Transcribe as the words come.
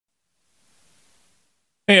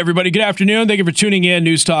Hey, everybody. Good afternoon. Thank you for tuning in.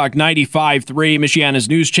 News Talk 95.3, Michiana's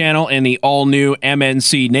news channel, and the all-new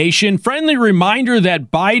MNC Nation. Friendly reminder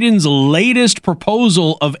that Biden's latest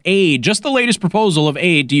proposal of aid, just the latest proposal of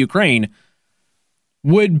aid to Ukraine,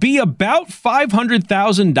 would be about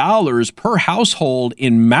 $500,000 per household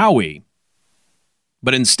in Maui.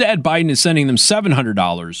 But instead, Biden is sending them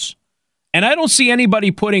 $700. And I don't see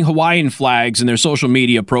anybody putting Hawaiian flags in their social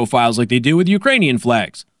media profiles like they do with Ukrainian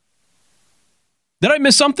flags. Did I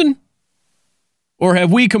miss something? Or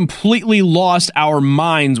have we completely lost our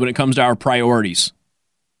minds when it comes to our priorities?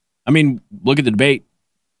 I mean, look at the debate.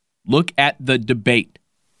 Look at the debate.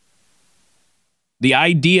 The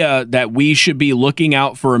idea that we should be looking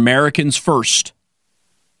out for Americans first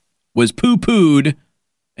was poo-pooed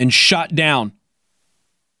and shot down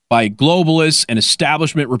by globalists and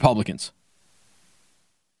establishment Republicans.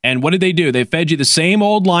 And what did they do? They fed you the same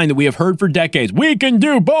old line that we have heard for decades. We can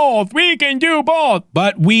do both. We can do both.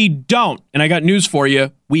 But we don't. And I got news for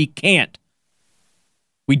you. We can't.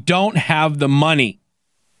 We don't have the money.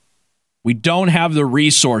 We don't have the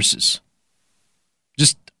resources.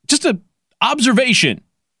 Just an observation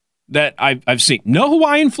that I've seen. No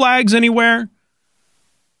Hawaiian flags anywhere.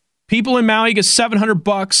 People in Maui get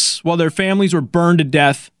 $700 while their families were burned to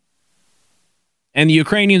death. And the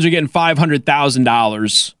Ukrainians are getting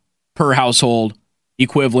 $500,000 per household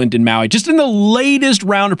equivalent in Maui, just in the latest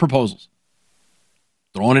round of proposals.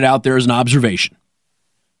 Throwing it out there as an observation.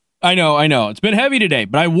 I know. It's been heavy today,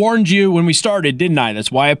 but I warned you when we started, didn't I?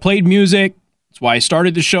 That's why I played music. That's why I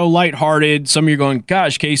started the show lighthearted. Some of you are going,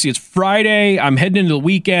 gosh, Casey, it's Friday. I'm heading into the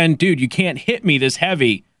weekend. Dude, you can't hit me this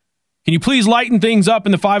heavy. Can you please lighten things up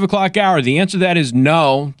in the 5 o'clock hour? The answer to that is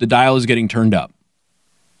no. The dial is getting turned up.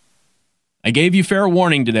 I gave you fair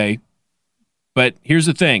warning today, but here's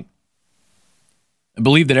the thing. I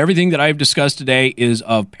believe that everything that I've discussed today is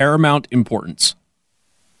of paramount importance.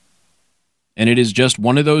 And it is just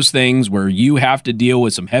one of those things where you have to deal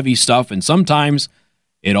with some heavy stuff, and sometimes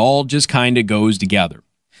it all just kind of goes together.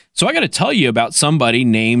 So I got to tell you about somebody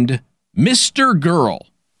named Mr. Girl.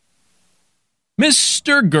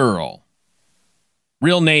 Mr. Girl.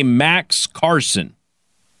 Real name Max Carson.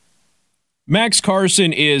 Max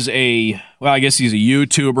Carson is I guess he's a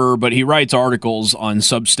YouTuber, but he writes articles on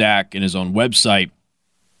Substack and his own website.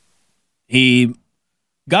 He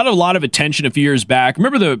got a lot of attention a few years back.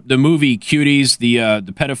 Remember the movie Cuties, the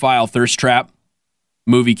pedophile thirst trap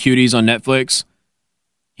movie Cuties on Netflix?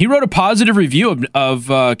 He wrote a positive review of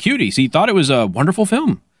Cuties. He thought it was a wonderful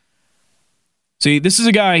film. See, this is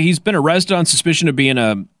a guy, he's been arrested on suspicion of being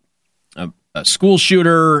a school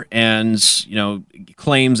shooter, and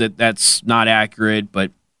claims that that's not accurate,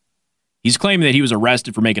 but he's claiming that he was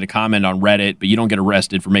arrested for making a comment on Reddit, but you don't get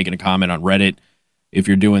arrested for making a comment on Reddit. If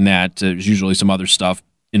you're doing that, there's usually some other stuff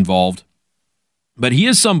involved. But he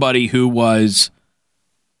is somebody who was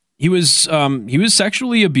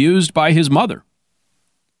sexually abused by his mother.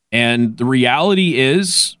 And the reality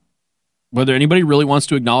is, whether anybody really wants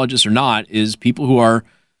to acknowledge this or not, is people who are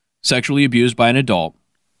sexually abused by an adult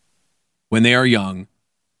when they are young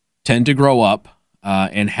tend to grow up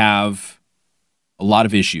and have a lot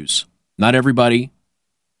of issues. Not everybody,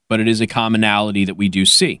 but it is a commonality that we do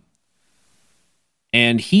see.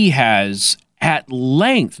 And he has, at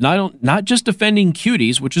length, not just defending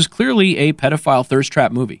Cuties, which is clearly a pedophile thirst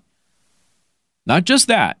trap movie. Not just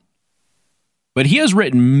that, but he has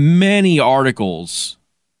written many articles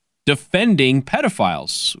defending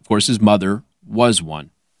pedophiles. Of course, his mother was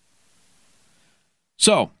one.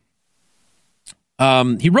 So,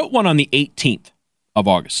 he wrote one on the 18th of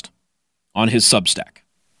August on his Substack.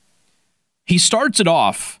 He starts it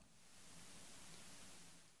off,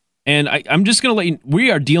 and I'm just going to let you,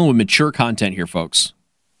 we are dealing with mature content here, folks.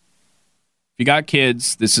 If you got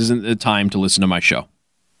kids, this isn't the time to listen to my show.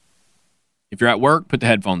 If you're at work, put the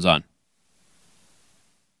headphones on.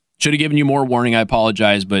 Should have given you more warning, I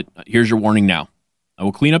apologize, but here's your warning now. I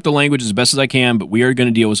will clean up the language as best as I can, but we are going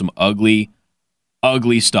to deal with some ugly,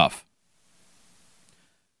 ugly stuff.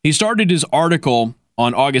 He started his article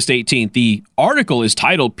on August 18th. The article is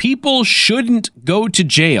titled, "People Shouldn't Go to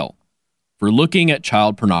Jail for Looking at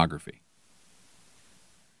Child Pornography."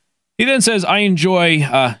 He then says, "I enjoy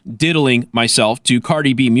diddling myself to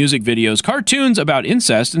Cardi B music videos, cartoons about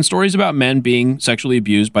incest, and stories about men being sexually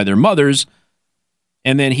abused by their mothers."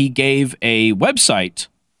 And then he gave a website,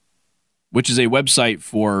 which is a website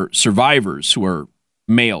for survivors who are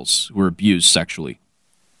males who are abused sexually.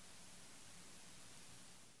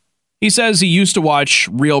 He says he used to watch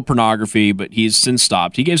real pornography, but he's since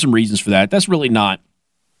stopped. He gave some reasons for that. That's really not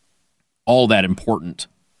all that important.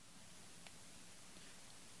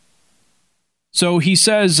 So he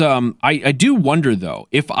says, I do wonder, though,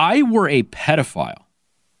 if I were a pedophile,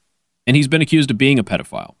 and he's been accused of being a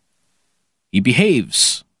pedophile, he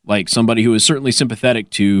behaves like somebody who is certainly sympathetic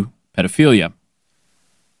to pedophilia.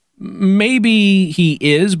 Maybe he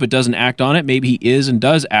is, but doesn't act on it. Maybe he is and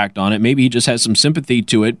does act on it. Maybe he just has some sympathy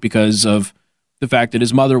to it because of the fact that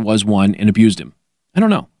his mother was one and abused him. I don't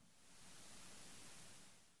know.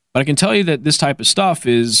 But I can tell you that this type of stuff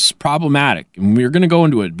is problematic, and we're going to go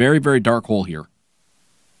into a very, very dark hole here.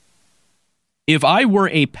 If I were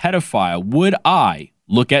a pedophile, would I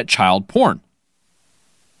look at child porn?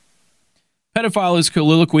 Pedophile is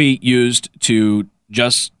colloquially used to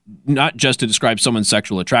not just to describe someone's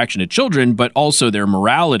sexual attraction to children, but also their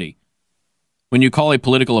morality. When you call a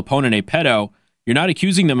political opponent a pedo, you're not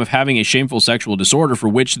accusing them of having a shameful sexual disorder for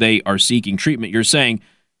which they are seeking treatment. You're saying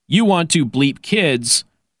you want to bleep kids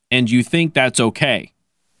and you think that's okay.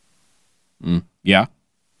 Yeah.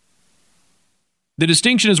 The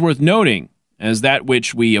distinction is worth noting, as that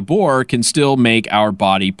which we abhor can still make our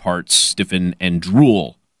body parts stiffen and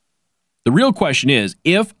drool. The real question is,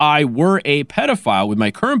 if I were a pedophile with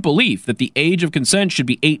my current belief that the age of consent should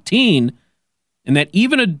be 18 and that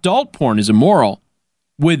even adult porn is immoral,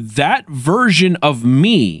 would that version of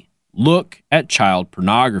me look at child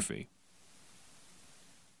pornography?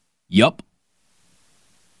 Yup.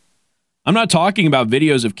 I'm not talking about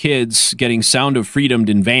videos of kids getting Sound of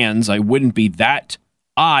Freedomed in vans. I wouldn't be that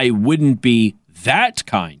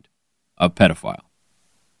kind of pedophile.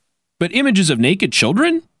 But images of naked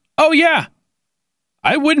children? Oh, yeah.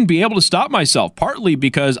 I wouldn't be able to stop myself, partly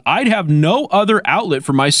because I'd have no other outlet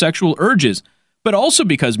for my sexual urges, but also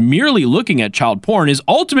because merely looking at child porn is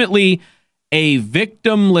ultimately a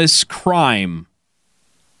victimless crime.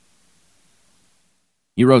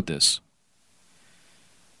 You wrote this.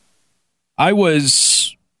 I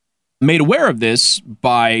was made aware of this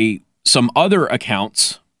by some other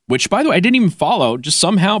accounts, which, by the way, I didn't even follow, just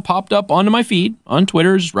somehow popped up onto my feed on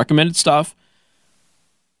Twitter's recommended stuff,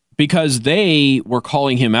 because they were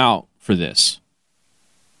calling him out for this.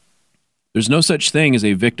 There's no such thing as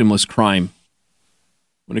a victimless crime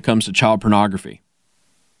when it comes to child pornography.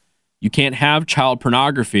 You can't have child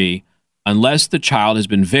pornography unless the child has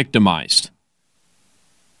been victimized.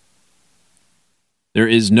 There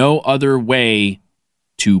is no other way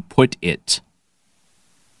to put it.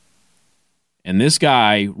 And this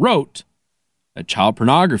guy wrote that child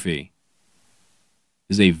pornography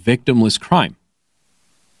is a victimless crime.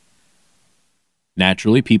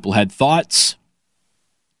 Naturally, people had thoughts.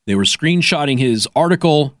 They were screenshotting his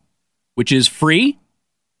article, which is free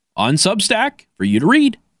on Substack for you to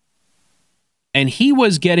read. And he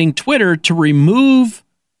was getting Twitter to remove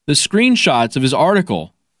the screenshots of his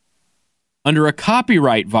article under a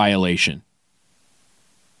copyright violation.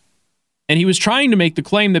 And he was trying to make the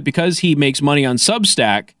claim that because he makes money on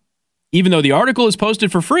Substack, even though the article is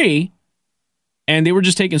posted for free, and they were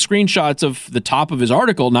just taking screenshots of the top of his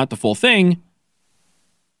article, not the full thing,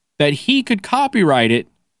 that he could copyright it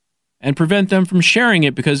and prevent them from sharing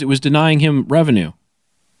it because it was denying him revenue.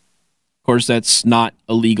 Of course, that's not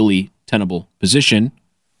a legally tenable position,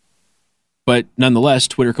 but nonetheless,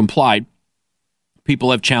 Twitter complied.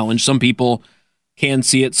 People have challenged. Some people can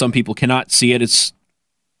see it. Some people cannot see it. It's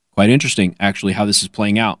quite interesting, actually, how this is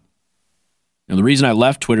playing out. Now, the reason I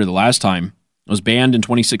left Twitter the last time, I was banned in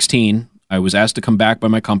 2016. I was asked to come back by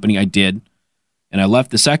my company. I did. And I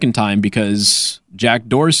left the second time because Jack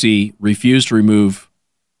Dorsey refused to remove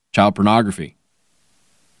child pornography.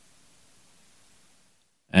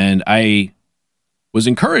 And I was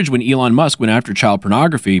encouraged when Elon Musk went after child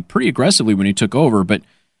pornography pretty aggressively when he took over, but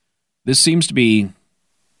this seems to be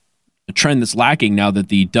a trend that's lacking now that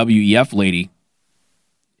the WEF lady,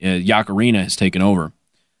 Yakarina, has taken over.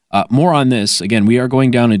 More on this. Again, we are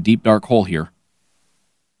going down a deep, dark hole here.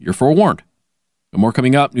 You're forewarned. But more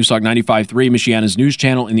coming up. Newstalk 95.3, Michiana's news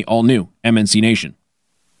channel in the all-new MNC Nation.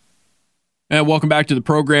 And welcome back to the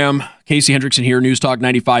program. Casey Hendrickson here, Newstalk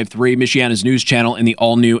 95.3, Michiana's news channel in the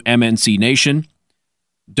all-new MNC Nation.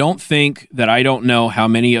 Don't think that I don't know how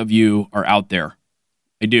many of you are out there.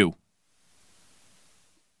 I do.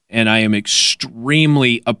 And I am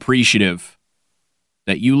extremely appreciative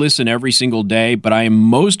that you listen every single day, but I am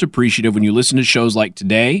most appreciative when you listen to shows like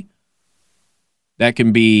today. That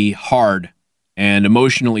can be hard and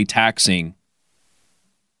emotionally taxing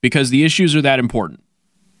because the issues are that important.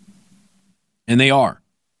 And they are.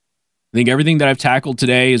 I think everything that I've tackled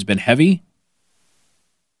today has been heavy,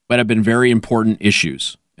 but have been very important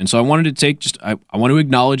issues. And so I wanted to I want to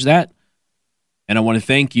acknowledge that, and I want to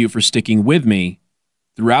thank you for sticking with me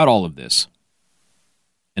throughout all of this.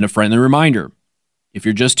 And a friendly reminder, if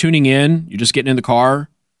you're just tuning in, you're just getting in the car,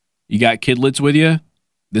 You got kidlets with you?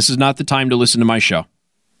 This is not the time to listen to my show.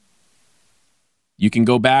 You can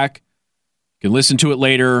go back, you can listen to it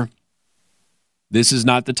later. This is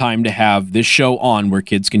not the time to have this show on where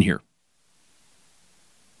kids can hear.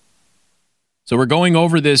 So we're going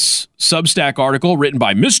over this Substack article written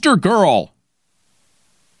by Mr. Girl,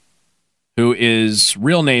 who is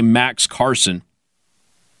real name Max Carson.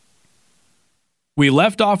 We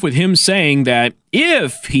left off with him saying that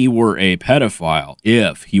if he were a pedophile,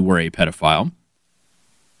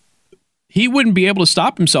 he wouldn't be able to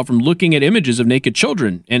stop himself from looking at images of naked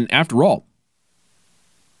children. And after all,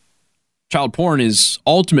 child porn is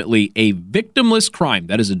ultimately a victimless crime.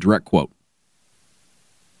 That is a direct quote.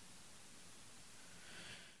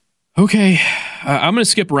 Okay, I'm going to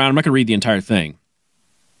skip around. I'm not going to read the entire thing.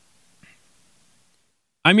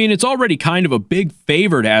 I mean, it's already kind of a big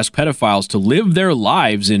favor to ask pedophiles to live their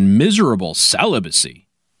lives in miserable celibacy.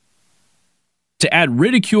 To add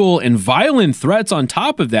ridicule and violent threats on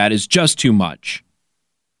top of that is just too much.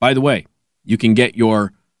 By the way, you can get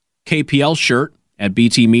your KPL shirt at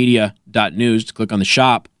btmedia.news. To click on the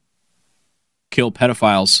shop. Kill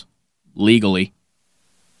pedophiles legally.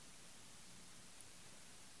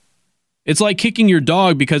 It's like kicking your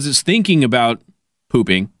dog because it's thinking about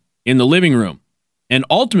pooping in the living room. And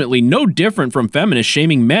ultimately no different from feminists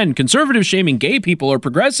shaming men, conservatives shaming gay people, or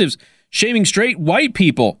progressives shaming straight white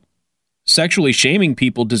people. Sexually shaming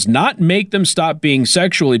people does not make them stop being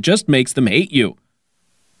sexual. It just makes them hate you.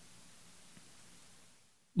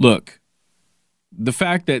 Look, the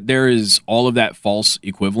fact that there is all of that false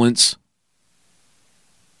equivalence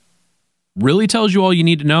really tells you all you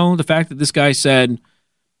need to know. The fact that this guy said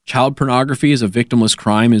child pornography is a victimless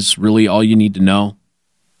crime is really all you need to know.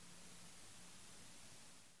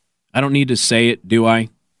 I don't need to say it, do I?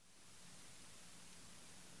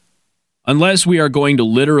 Unless we are going to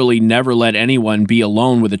literally never let anyone be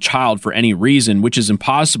alone with a child for any reason, which is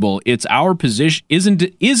impossible, it's our position,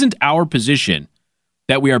 isn't our position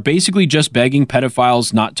that we are basically just begging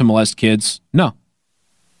pedophiles not to molest kids? No.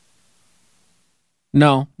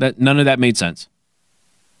 No, none of that made sense.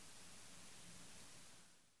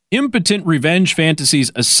 Impotent revenge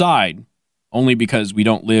fantasies aside, only because we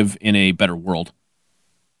don't live in a better world,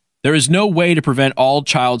 there is no way to prevent all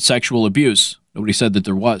child sexual abuse. Nobody said that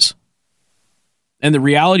there was. And the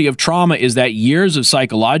reality of trauma is that years of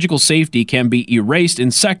psychological safety can be erased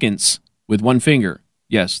in seconds with one finger.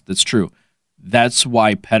 Yes, that's true. That's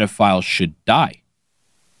why pedophiles should die.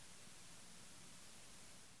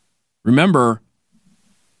 Remember,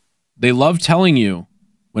 they love telling you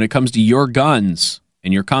when it comes to your guns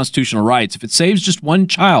and your constitutional rights, if it saves just one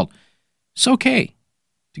child, it's okay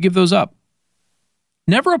to give those up.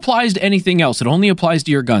 Never applies to anything else. It only applies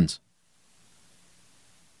to your guns.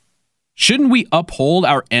 Shouldn't we uphold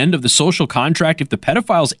our end of the social contract if the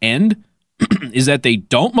pedophile's end is that they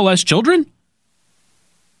don't molest children?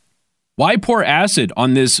 Why pour acid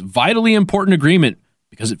on this vitally important agreement?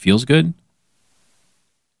 Because it feels good?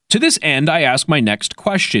 To this end, I ask my next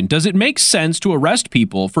question. Does it make sense to arrest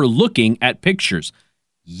people for looking at pictures?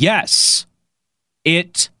 Yes,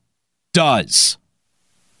 it does.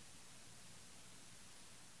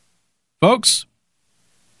 Folks,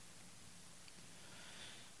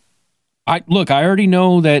 I already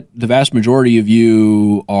know that the vast majority of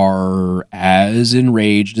you are as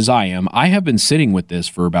enraged as I am. I have been sitting with this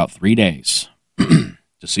for about 3 days.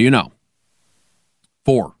 Just so you know.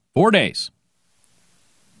 4 days.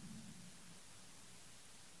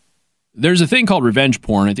 There's a thing called revenge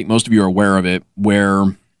porn. I think most of you are aware of it,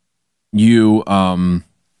 where you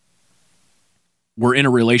were in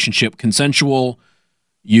a relationship, consensual.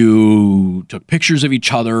 You took pictures of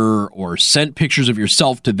each other or sent pictures of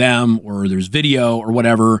yourself to them, or there's video or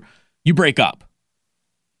whatever. You break up.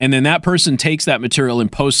 And then that person takes that material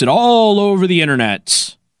and posts it all over the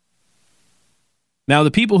internet. Now,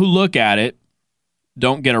 the people who look at it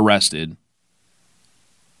don't get arrested.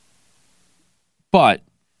 But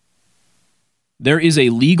there is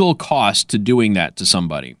a legal cost to doing that to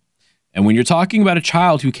somebody. And when you're talking about a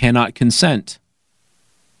child who cannot consent,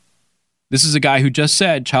 this is a guy who just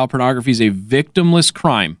said child pornography is a victimless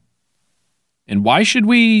crime. And why should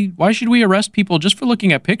we arrest people just for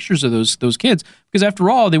looking at pictures of those kids? Because after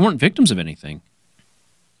all, they weren't victims of anything.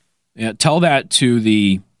 Yeah, tell that to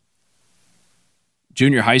the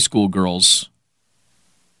junior high school girls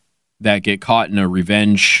that get caught in a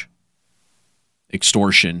revenge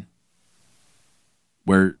extortion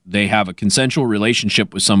where they have a consensual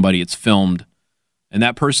relationship with somebody, it's filmed, and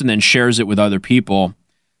that person then shares it with other people.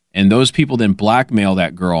 And those people then blackmail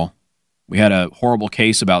that girl. We had a horrible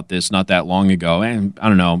case about this not that long ago, and I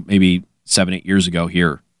don't know, maybe 7-8 years ago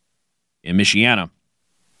here in Michiana.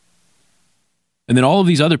 And then all of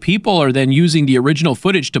these other people are then using the original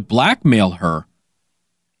footage to blackmail her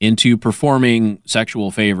into performing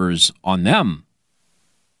sexual favors on them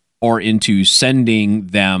or into sending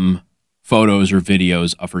them photos or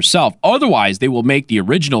videos of herself. Otherwise, they will make the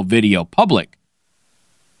original video public.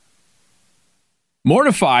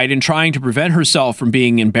 Mortified and trying to prevent herself from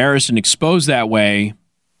being embarrassed and exposed that way,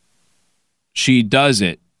 she does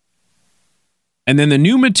it. And then the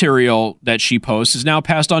new material that she posts is now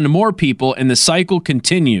passed on to more people, and the cycle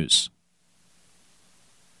continues.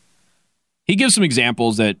 He gives some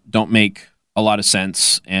examples that don't make a lot of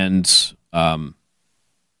sense and,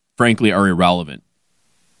 frankly, are irrelevant.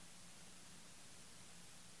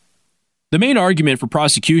 The main argument for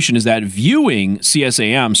prosecution is that viewing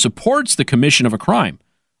CSAM supports the commission of a crime.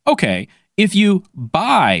 Okay, if you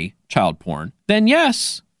buy child porn, then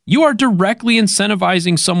yes, you are directly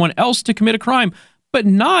incentivizing someone else to commit a crime, but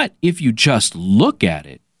not if you just look at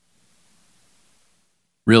it.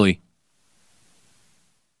 Really?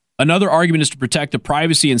 Another argument is to protect the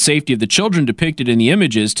privacy and safety of the children depicted in the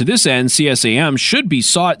images. To this end, CSAM should be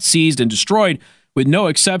sought, seized, and destroyed with no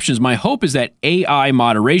exceptions. My hope is that AI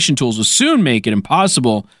moderation tools will soon make it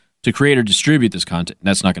impossible to create or distribute this content.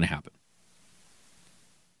 That's not going to happen.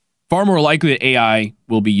 Far more likely that AI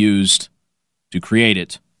will be used to create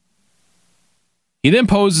it. He then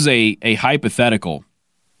poses a hypothetical.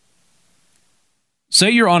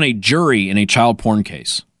 Say you're on a jury in a child porn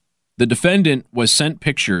case. The defendant was sent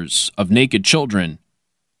pictures of naked children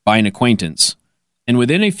by an acquaintance, and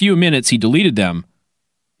within a few minutes he deleted them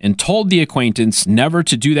and told the acquaintance never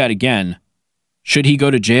to do that again. Should he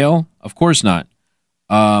go to jail? Of course not.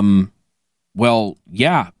 Well,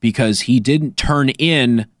 yeah, because he didn't turn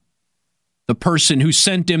in the person who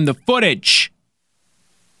sent him the footage.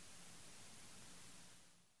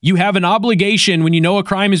 You have an obligation when you know a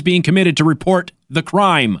crime is being committed to report the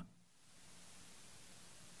crime.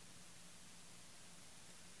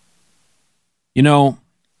 You know,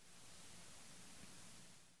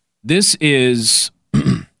 this is...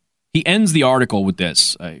 He ends the article with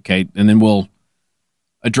this, okay, and then we'll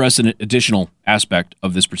address an additional aspect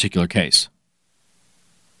of this particular case.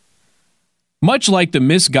 Much like the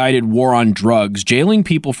misguided war on drugs, jailing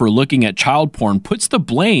people for looking at child porn puts the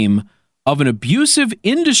blame of an abusive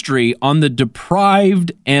industry on the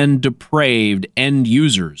deprived and depraved end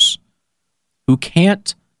users who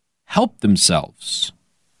can't help themselves.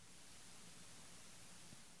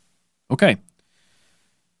 Okay,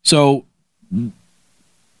 so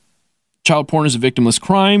child porn is a victimless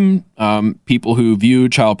crime. People who view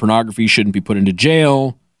child pornography shouldn't be put into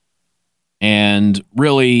jail. And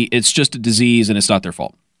really, it's just a disease and it's not their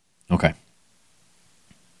fault. Okay.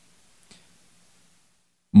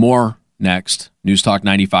 More next. News Talk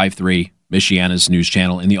 95.3, Michiana's news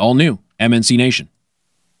channel in the all-new MNC Nation.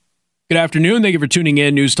 Good afternoon. Thank you for tuning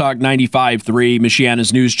in. News Talk 95.3,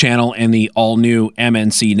 Michiana's news channel and the all-new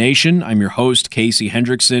MNC Nation. I'm your host, Casey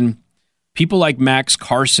Hendrickson. People like Max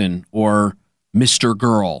Carson or Mr.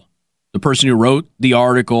 Girl, the person who wrote the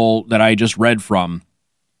article that I just read from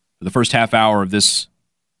for the first half hour of this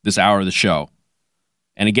hour of the show.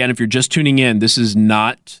 And again, if you're just tuning in, this is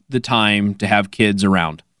not the time to have kids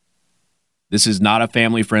around. This is not a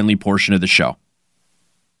family-friendly portion of the show.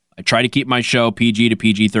 I try to keep my show PG to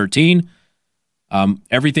PG-13.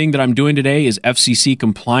 Everything that I'm doing today is FCC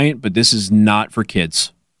compliant, but this is not for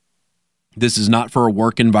kids. This is not for a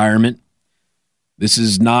work environment. This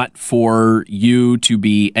is not for you to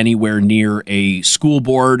be anywhere near a school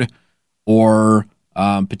board or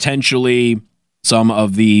potentially some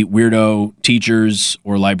of the weirdo teachers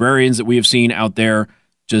or librarians that we have seen out there.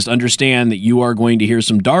 Just understand that you are going to hear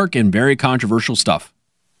some dark and very controversial stuff.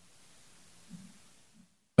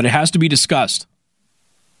 But it has to be discussed.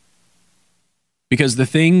 Because the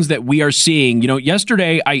things that we are seeing,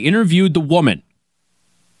 yesterday I interviewed the woman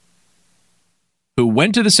who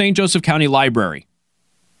went to the St. Joseph County Library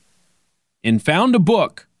and found a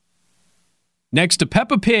book next to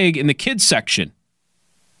Peppa Pig in the kids section,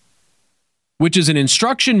 which is an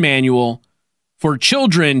instruction manual for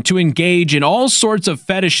children to engage in all sorts of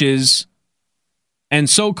fetishes and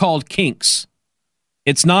so-called kinks.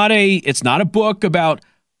 It's not a book about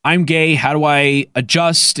I'm gay, how do I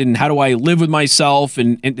adjust and how do I live with myself,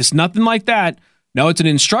 and it's nothing like that. No, it's an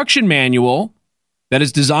instruction manual that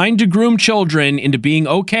is designed to groom children into being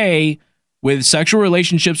okay with sexual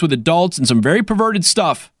relationships with adults and some very perverted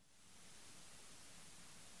stuff.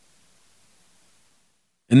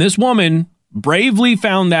 And this woman bravely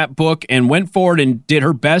found that book and went forward and did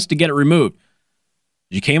her best to get it removed.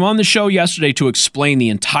 She came on the show yesterday to explain the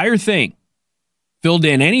entire thing, filled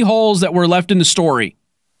in any holes that were left in the story.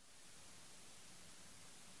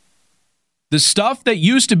 The stuff that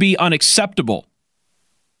used to be unacceptable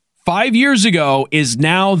 5 years ago is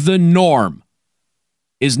now the norm,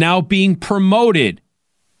 is now being promoted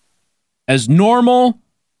as normal,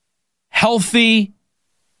 healthy,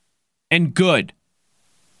 and good.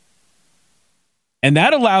 And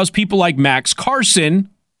that allows people like Max Carson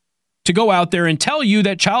to go out there and tell you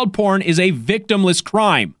that child porn is a victimless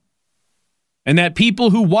crime and that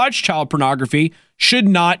people who watch child pornography should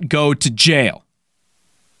not go to jail.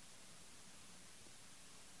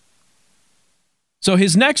 So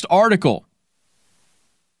his next article,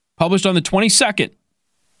 published on the 22nd,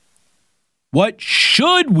 what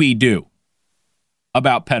should we do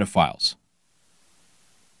about pedophiles?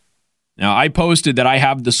 Now, I posted that I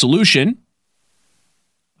have the solution.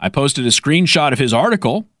 I posted a screenshot of his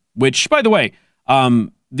article, which, by the way,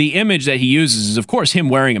 the image that he uses is, of course, him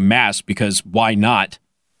wearing a mask, because why not?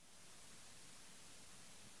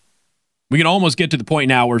 We can almost get to the point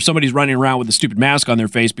now where somebody's running around with a stupid mask on their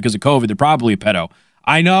face because of COVID. They're probably a pedo.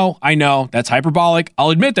 I know. That's hyperbolic.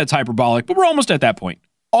 I'll admit that's hyperbolic, but we're almost at that point.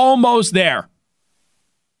 Almost there.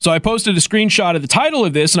 So I posted a screenshot of the title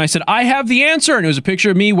of this, and I said, I have the answer. And it was a picture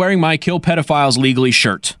of me wearing my Kill Pedophiles Legally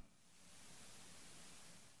shirt,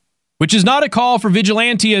 which is not a call for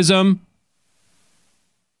vigilantism.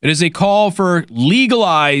 It is a call for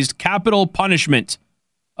legalized capital punishment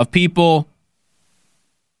of people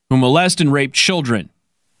who molest and rape children,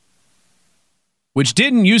 which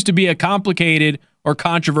didn't used to be a complicated or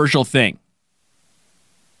controversial thing.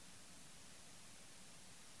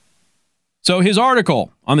 So his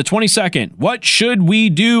article on the 22nd, what should we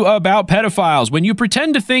do about pedophiles? When you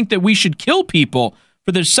pretend to think that we should kill people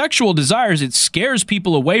for their sexual desires, it scares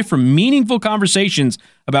people away from meaningful conversations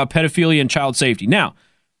about pedophilia and child safety. Now,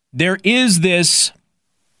 there is this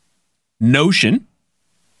notion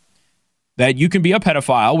that you can be a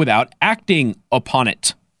pedophile without acting upon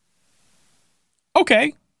it.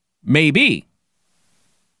 Okay, maybe.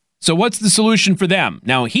 So what's the solution for them?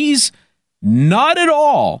 Now, he's not at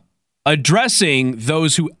all addressing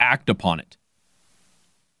those who act upon it.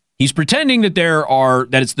 He's pretending that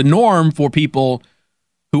that it's the norm for people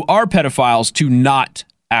who are pedophiles to not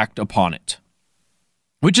act upon it,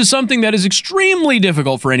 which is something that is extremely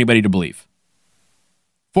difficult for anybody to believe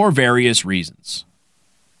for various reasons.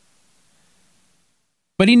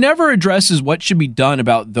 But he never addresses what should be done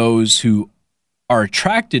about those who are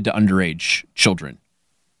attracted to underage children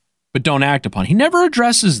but don't act upon it. He never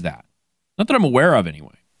addresses that. Not that I'm aware of,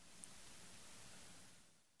 anyway.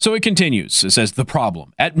 So it continues. It says, the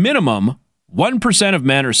problem. At minimum, 1% of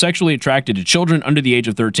men are sexually attracted to children under the age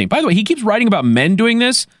of 13. By the way, he keeps writing about men doing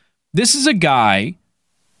this. This is a guy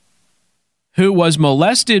who was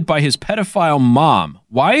molested by his pedophile mom.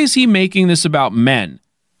 Why is he making this about men?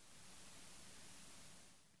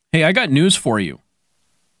 Hey, I got news for you.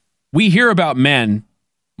 We hear about men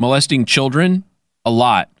molesting children a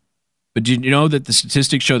lot. But did you know that the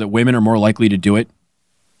statistics show that women are more likely to do it?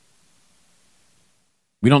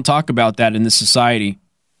 We don't talk about that in this society.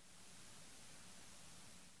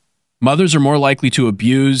 Mothers are more likely to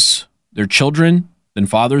abuse their children than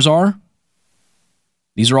fathers are.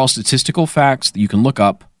 These are all statistical facts that you can look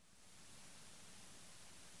up.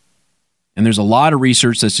 And there's a lot of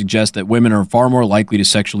research that suggests that women are far more likely to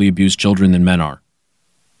sexually abuse children than men are.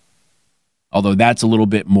 Although that's a little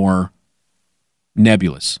bit more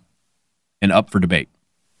nebulous and up for debate.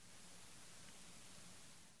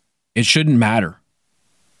 It shouldn't matter.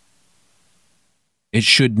 It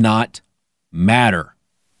should not matter.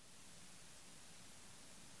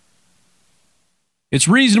 It's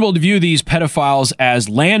reasonable to view these pedophiles as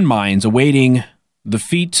landmines awaiting the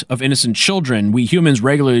feet of innocent children. We humans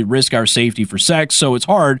regularly risk our safety for sex, so it's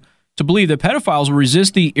hard to believe that pedophiles will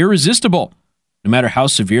resist the irresistible, no matter how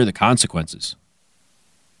severe the consequences.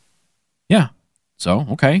 Yeah, so,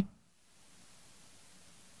 okay.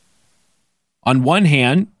 On one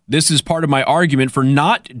hand, this is part of my argument for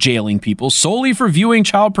not jailing people solely for viewing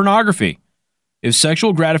child pornography. If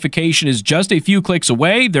sexual gratification is just a few clicks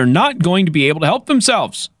away, they're not going to be able to help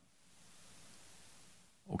themselves.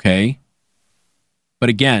 Okay. But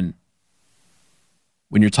again,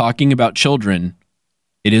 when you're talking about children,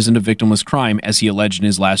 it isn't a victimless crime, as he alleged in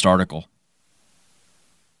his last article.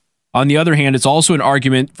 On the other hand, it's also an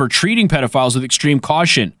argument for treating pedophiles with extreme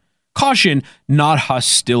caution. Caution, not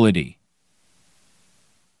hostility.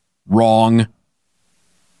 Wrong.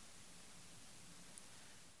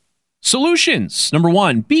 Solutions. Number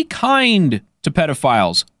 1, be kind to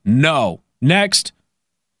pedophiles. No. Next.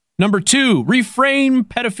 Number 2, reframe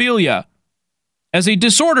pedophilia as a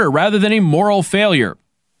disorder rather than a moral failure.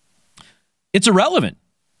 It's irrelevant.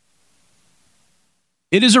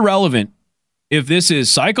 It is irrelevant if this is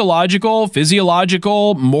psychological,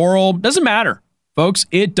 physiological, moral, doesn't matter. Folks,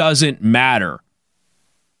 it doesn't matter.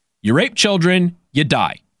 You rape children, you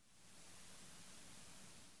die.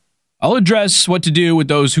 I'll address what to do with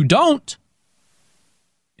those who don't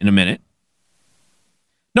in a minute.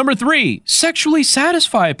 Number 3, sexually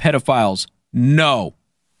satisfy pedophiles. No.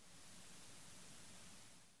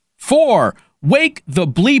 4, wake the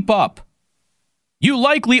bleep up. You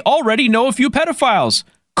likely already know a few pedophiles.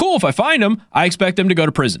 Cool, if I find them, I expect them to go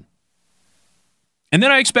to prison. And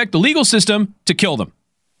then I expect the legal system to kill them.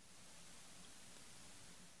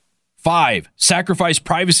 5, sacrifice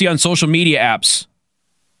privacy on social media apps.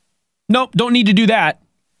 Nope, don't need to do that.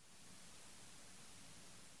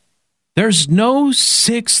 There's no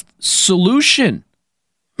 6th solution.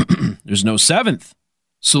 There's no 7th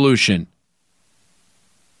solution.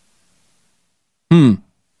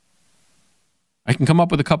 I can come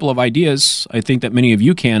up with a couple of ideas. I think that many of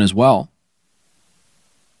you can as well.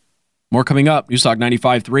 More coming up. Newstalk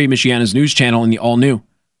 95.3, Michiana's news channel, and the all-new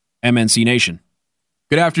MNC Nation.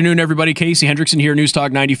 Good afternoon, everybody. Casey Hendrickson here,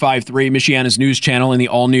 Newstalk 95.3, Michiana's news channel, and the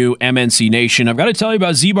all-new MNC Nation. I've got to tell you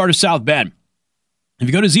about Z-Bar to South Bend. If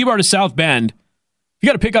you go to Z-Bar to South Bend, you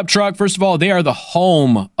got a pickup truck. First of all, they are the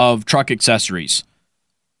home of truck accessories.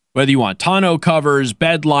 Whether you want tonneau covers,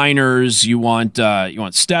 bed liners, you want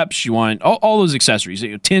steps, you want all those accessories.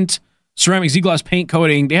 Tint, ceramic, Z-Gloss paint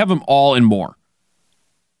coating, they have them all and more.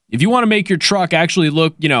 If you want to make your truck actually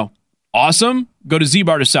look, awesome, go to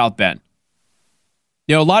Z-Bar to South Bend.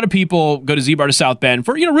 A lot of people go to Z-Bar to South Bend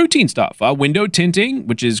for, routine stuff. Window tinting,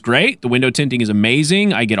 which is great. The window tinting is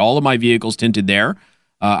amazing. I get all of my vehicles tinted there.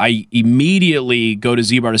 I immediately go to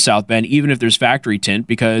Z-Bar to South Bend, even if there's factory tint,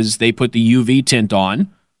 because they put the UV tint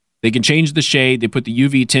on. They can change the shade. They put the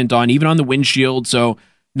UV tint on, even on the windshield. So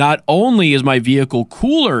not only is my vehicle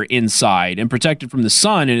cooler inside and protected from the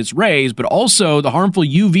sun and its rays, but also the harmful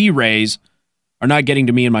UV rays are not getting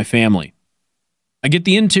to me and my family. I get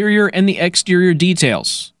the interior and the exterior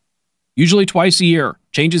details, usually twice a year,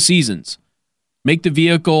 changes seasons. Make the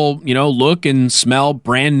vehicle, look and smell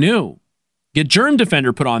brand new. Get Germ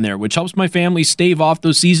Defender put on there, which helps my family stave off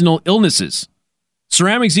those seasonal illnesses.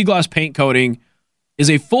 Ceramic Z-Gloss paint coating is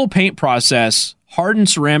a full paint process, hardened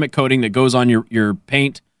ceramic coating that goes on your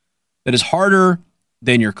paint that is harder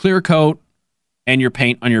than your clear coat and your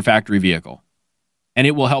paint on your factory vehicle. And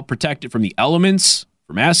it will help protect it from the elements,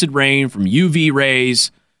 from acid rain, from UV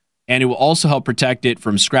rays, and it will also help protect it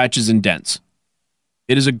from scratches and dents.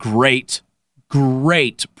 It is a great,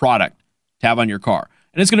 great product to have on your car.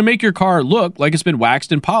 And it's going to make your car look like it's been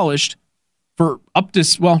waxed and polished for at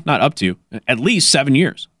least 7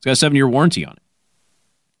 years. It's got a 7-year warranty on it.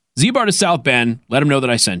 Z-Bar to South Bend, let them know that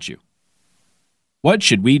I sent you. What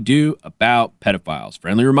should we do about pedophiles?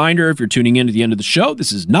 Friendly reminder, if you're tuning in to the end of the show,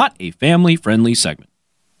 this is not a family-friendly segment.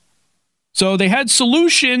 So they had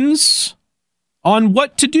solutions on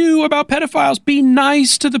what to do about pedophiles. Be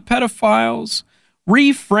nice to the pedophiles.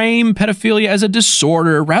 Reframe pedophilia as a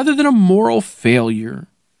disorder rather than a moral failure.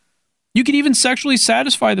 You can even sexually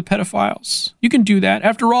satisfy the pedophiles. You can do that.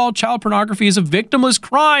 After all, child pornography is a victimless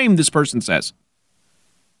crime, this person says.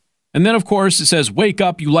 And then, of course, it says, wake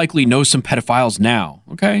up, you likely know some pedophiles now.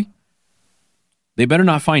 Okay? They better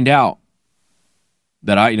not find out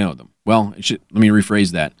that I know them. Well, let me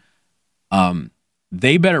rephrase that.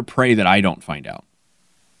 They better pray that I don't find out.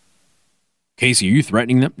 Casey, are you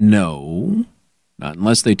threatening them? No, not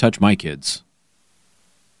unless they touch my kids.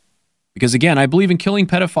 Because again, I believe in killing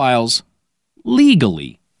pedophiles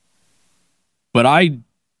legally, but I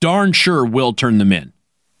darn sure will turn them in.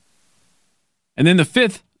 And then the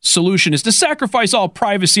 5th solution is to sacrifice all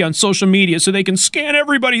privacy on social media so they can scan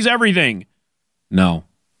everybody's everything. No.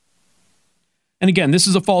 And again, this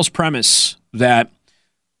is a false premise that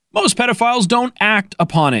most pedophiles don't act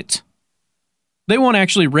upon it. They won't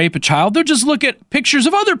actually rape a child. They'll just look at pictures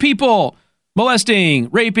of other people molesting,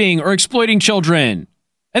 raping, or exploiting children.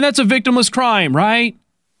 And that's a victimless crime, right?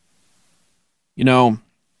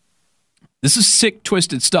 This is sick,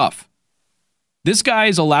 twisted stuff. This guy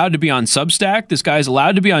is allowed to be on Substack. This guy is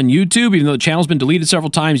allowed to be on YouTube, even though the channel's been deleted several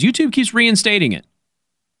times. YouTube keeps reinstating it.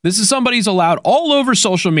 This is somebody who's allowed all over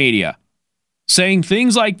social media saying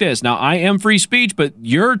things like this. Now, I am free speech, but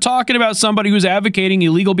you're talking about somebody who's advocating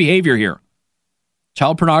illegal behavior here.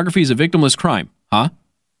 Child pornography is a victimless crime, huh?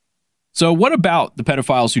 So what about the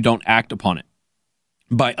pedophiles who don't act upon it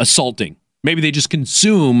by assaulting? Maybe they just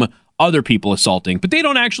consume other people assaulting, but they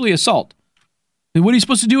don't actually assault. What are you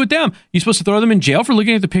supposed to do with them? You supposed to throw them in jail for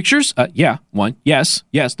looking at the pictures? Yeah. Yes.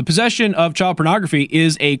 The possession of child pornography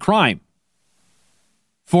is a crime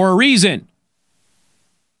for a reason.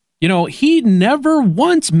 he never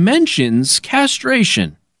once mentions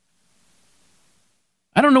castration.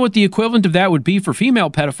 I don't know what the equivalent of that would be for female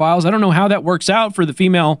pedophiles. I don't know how that works out for the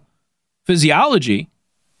female physiology.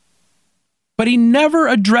 But he never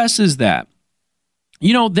addresses that.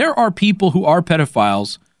 There are people who are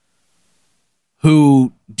pedophiles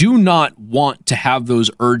who do not want to have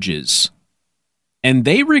those urges. And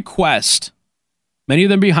they request, many of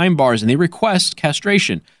them behind bars, and they request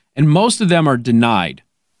castration. And most of them are denied.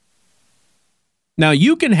 Now,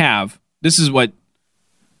 you can have, this is what,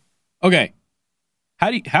 okay, how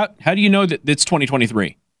do you know that it's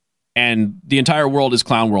 2023 and the entire world is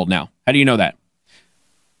clown world now? How do you know that?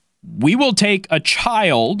 We will take a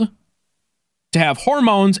child to have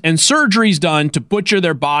hormones and surgeries done to butcher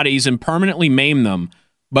their bodies and permanently maim them,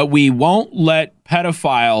 but we won't let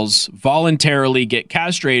pedophiles voluntarily get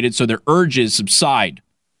castrated so their urges subside.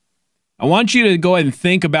 I want you to go ahead and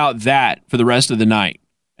think about that for the rest of the night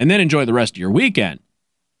and then enjoy the rest of your weekend.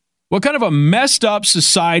 What kind of a messed up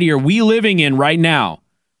society are we living in right now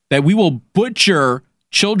that we will butcher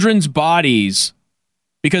children's bodies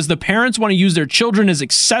because the parents want to use their children as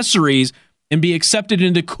accessories and be accepted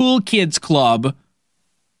into cool kids club?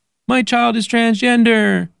 My child is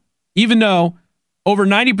transgender. Even though over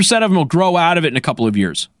 90% of them will grow out of it in a couple of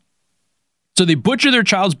years. So they butcher their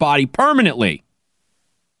child's body permanently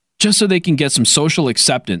just so they can get some social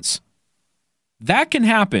acceptance. That can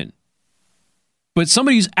happen. But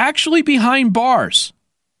somebody who's actually behind bars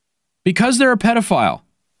because they're a pedophile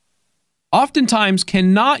oftentimes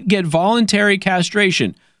cannot get voluntary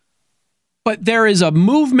castration. But there is a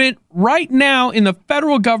movement right now in the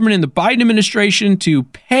federal government, in the Biden administration, to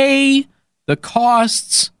pay the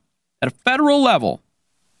costs at a federal level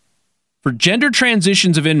for gender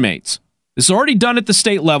transitions of inmates. This is already done at the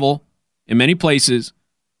state level in many places,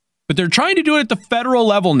 but they're trying to do it at the federal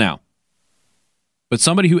level now. But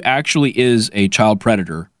somebody who actually is a child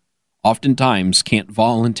predator oftentimes can't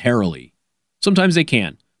voluntarily. Sometimes they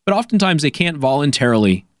can, but oftentimes they can't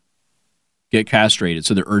voluntarily get castrated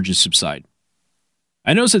so their urges subside.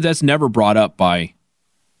 I notice that that's never brought up by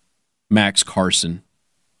Max Carson,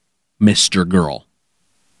 Mr. Girl.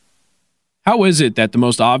 How is it that the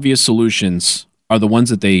most obvious solutions are the ones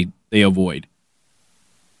that they avoid?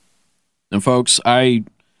 And folks, I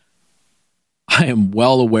am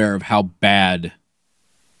well aware of how bad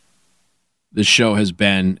this show has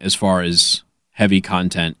been as far as heavy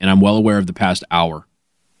content, and I'm well aware of the past hour.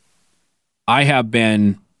 I have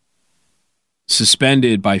been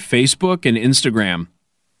suspended by Facebook and Instagram,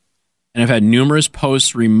 and I've had numerous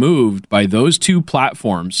posts removed by those two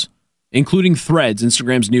platforms, including Threads,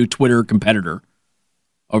 Instagram's new Twitter competitor,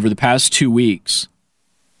 over the past 2 weeks,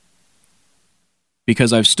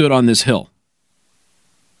 because I've stood on this hill.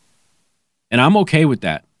 And I'm okay with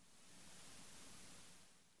that.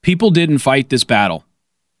 People didn't fight this battle.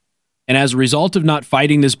 And as a result of not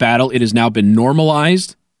fighting this battle, it has now been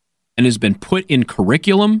normalized and has been put in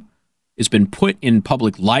curriculum. It's been put in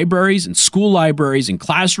public libraries and school libraries and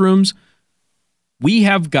classrooms. We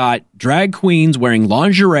have got drag queens wearing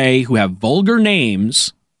lingerie who have vulgar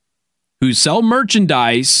names, who sell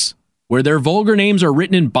merchandise where their vulgar names are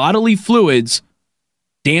written in bodily fluids,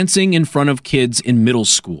 dancing in front of kids in middle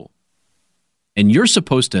school. And you're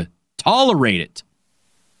supposed to tolerate it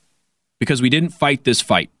because we didn't fight this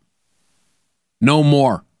fight. No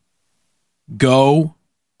more. Go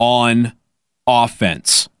on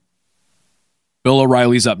offense. Bill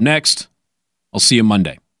O'Reilly's up next. I'll see you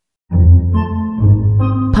Monday.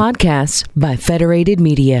 Podcasts by Federated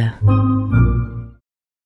Media.